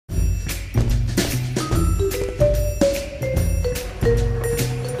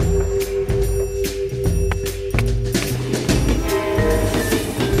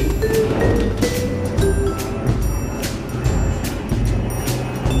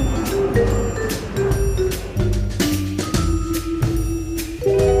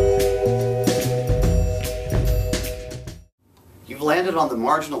located on the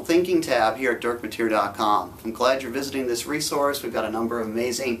Marginal Thinking tab here at dirkmateer.com. I'm glad you're visiting this resource. We've got a number of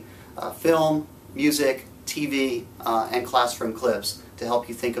amazing film, music, TV, and classroom clips to help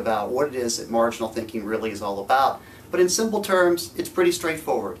you think about what it is that marginal thinking really is all about. But in simple terms, it's pretty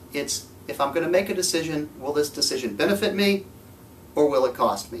straightforward. It's, if I'm going to make a decision, will this decision benefit me or will it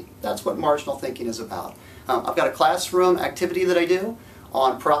cost me? That's what marginal thinking is about. I've got a classroom activity that I do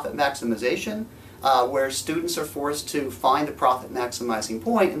on profit maximization, where students are forced to find the profit maximizing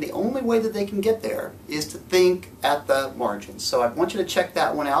point, and the only way that they can get there is to think at the margins. So I want you to check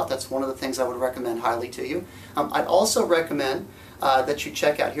that one out. That's one of the things I would recommend highly to you. I'd also recommend that you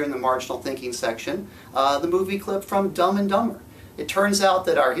check out here in the marginal thinking section the movie clip from Dumb and Dumber. It turns out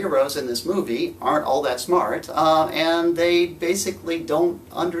that our heroes in this movie aren't all that smart, and they basically don't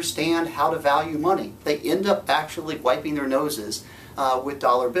understand how to value money. They end up actually wiping their noses with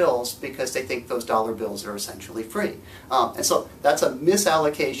dollar bills because they think those dollar bills are essentially free. And so that's a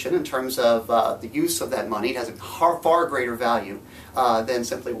misallocation in terms of the use of that money. It has a far greater value than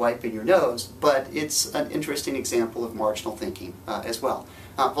simply wiping your nose, but it's an interesting example of marginal thinking as well.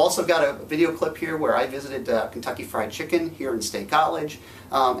 I've also got a video clip here where I visited Kentucky Fried Chicken here in State College,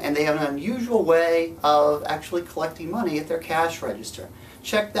 and they have an unusual way of actually collecting money at their cash register.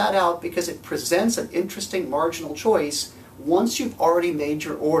 Check that out because it presents an interesting marginal choice once you've already made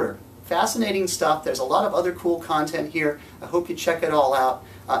your order. Fascinating stuff. There's a lot of other cool content here. I hope you check it all out,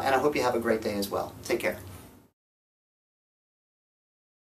 and I hope you have a great day as well. Take care.